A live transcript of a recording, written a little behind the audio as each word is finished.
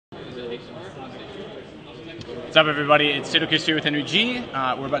What's up, everybody? It's Sadokist here with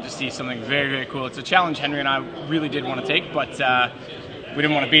HenryG. We're about to see something very, very cool. It's a challenge Henry and I really did want to take, but we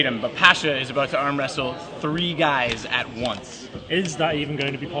didn't want to beat him. But Pasha is about to arm wrestle 3 guys at once. Is that even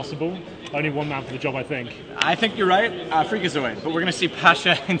going to be possible? Only one man for the job, I think. I think you're right. Freakazoid. But we're going to see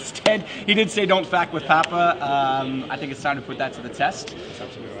Pasha instead. He did say don't fact with Papa. I think it's time to put that to the test.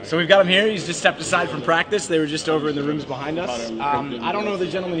 Right. So we've got him here. He's just stepped aside from practice. They were just over in the rooms behind us. I don't know the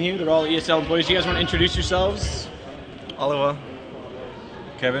gentlemen here. They're all ESL employees. You guys want to introduce yourselves? Oliver,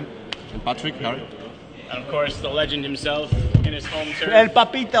 Kevin, and Patrick, Harry. And of course, the legend himself in his home turf. El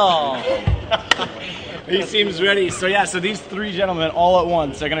Papito! He seems ready. So yeah, so these 3 gentlemen all at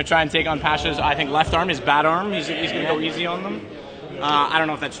once are going to try and take on Pasha's, I think, left arm, his bad arm. He's going to go easy on them. I don't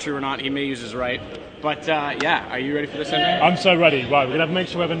know if that's true or not. He may use his right. But yeah, are you ready for this, Henry? I'm so ready. Right, we're going to make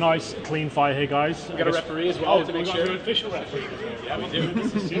sure we have a nice, clean fight here, guys. We've got a referee as well to make sure. An official referee. Yeah, we do.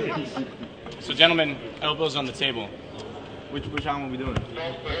 This is serious. So gentlemen, elbows on the table. Which arm are we doing?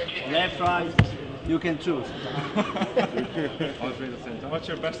 Left, right, you can choose. All 3 at the same time. What's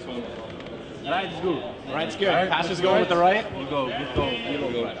your best one? Right is good. Right's good. Pasha's going with the right. You go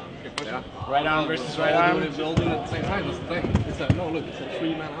right arm. Yeah. Right arm versus right arm. We're building at the same time. That's the thing. It's a, no, look, it's a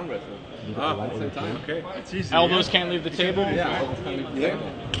 3-man arm wrestle. At the same time. Okay. It's easy. Elbows can't leave the table. Yeah. Elbows can't leave the table.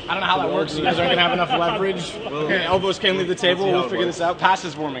 I don't know how that works. You guys aren't gonna have enough leverage. Okay. Elbows can't leave the table. We'll figure this out.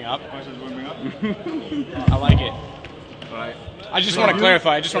 Pasha's warming up. I like it. All right. I just want to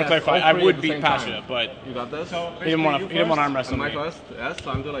clarify. I would beat Pasha, but you got this. He didn't want to arm wrestle me. Am I first? Yes.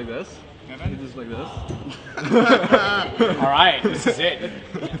 So I'm doing like this. You just like this. All right, this is it.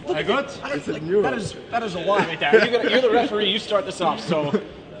 I got. That is a lot right there. You're the referee. You start this off. So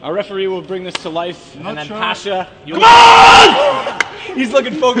our referee will bring this to life, and then Pasha. Come on! He's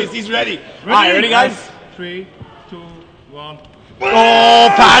looking focused. He's ready. All right, ready, guys? 3, 2, 1. Oh,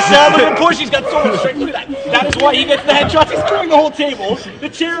 Pasha, look at push. He's got so much strength. Look at that. That is why he gets the headshots. He's throwing the whole table. The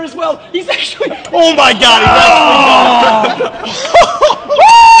chair as well. He's actually. Oh my God! He's actually done it.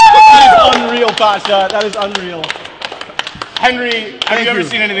 That is unreal, Pasha. That is unreal. Henry, have you ever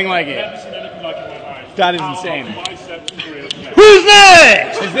seen anything like it? Never seen anything like it in my life. That is insane. Biceps is real. Who's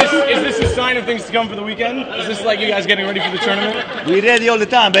next? Is this a sign of things to come for the weekend? Is this like you guys getting ready for the tournament? We ready all the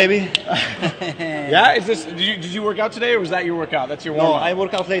time, baby. Yeah. Is this? Did you work out today, or was that your workout? That's your warm No, up. I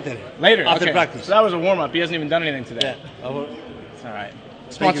work out later. Later. After Okay. practice. So that was a warm up. He hasn't even done anything today. Yeah. It's all right.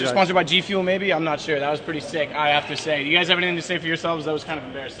 Thank you, guys. Sponsored by G Fuel, maybe? I'm not sure. That was pretty sick, I have to say. Do you guys have anything to say for yourselves? That was kind of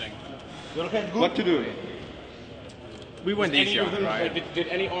embarrassing. What to do? We went Any easier, of them, right? like, did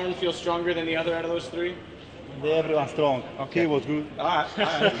any arm feel stronger than the other out of those 3? Everyone strong. Okay, was good. All right. All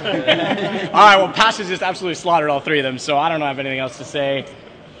right, well, Pasha's just absolutely slaughtered all 3 of them, so I don't have anything else to say.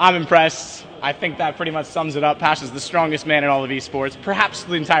 I'm impressed. I think that pretty much sums it up. Pasha's the strongest man in all of esports, perhaps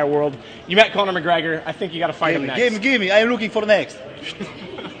the entire world. You met Conor McGregor. I think you got to fight him next. Give me. I am looking for next.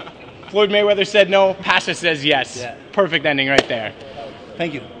 Floyd Mayweather said no. Pasha says yes. Yeah. Perfect ending right there.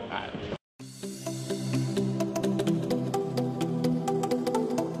 Thank you.